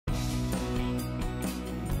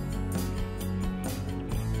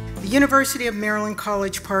University of Maryland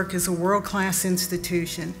College Park is a world-class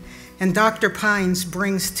institution, and Dr. Pines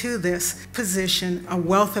brings to this position a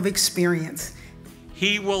wealth of experience.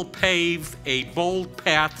 He will pave a bold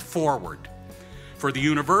path forward for the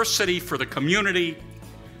university, for the community,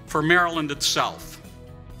 for Maryland itself.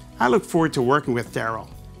 I look forward to working with Darryll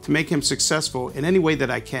to make him successful in any way that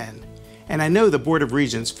I can, and I know the Board of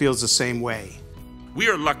Regents feels the same way. We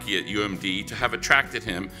are lucky at UMD to have attracted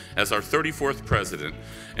him as our 34th president,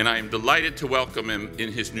 and I am delighted to welcome him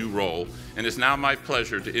in his new role, and it's now my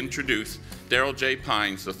pleasure to introduce Darryll J.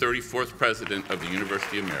 Pines, the 34th president of the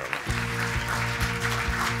University of Maryland.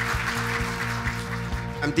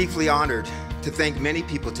 I'm deeply honored to thank many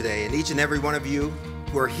people today, and each and every one of you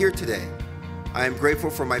who are here today. I am grateful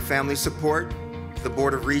for my family's support, the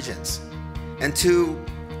Board of Regents, and to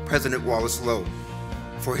President Wallace Lowe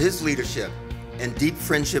for his leadership and deep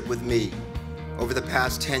friendship with me over the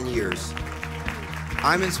past 10 years.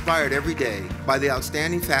 I'm inspired every day by the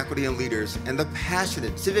outstanding faculty and leaders and the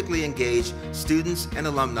passionate, civically engaged students and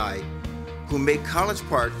alumni who make College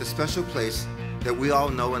Park the special place that we all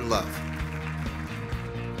know and love.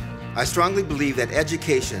 I strongly believe that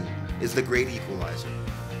education is the great equalizer,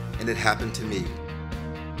 and it happened to me.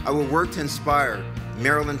 I will work to inspire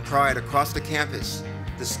Maryland pride across the campus,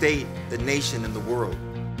 the state, the nation, and the world.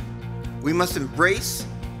 We must embrace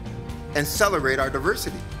and celebrate our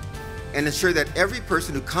diversity and ensure that every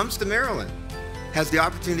person who comes to Maryland has the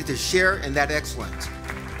opportunity to share in that excellence.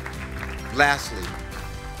 Lastly,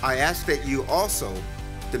 I ask that you also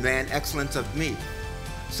demand excellence of me.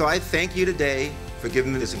 So I thank you today for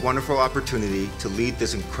giving me this wonderful opportunity to lead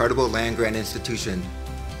this incredible land-grant institution.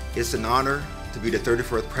 It's an honor to be the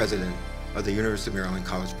 34th president of the University of Maryland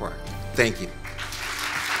College Park. Thank you.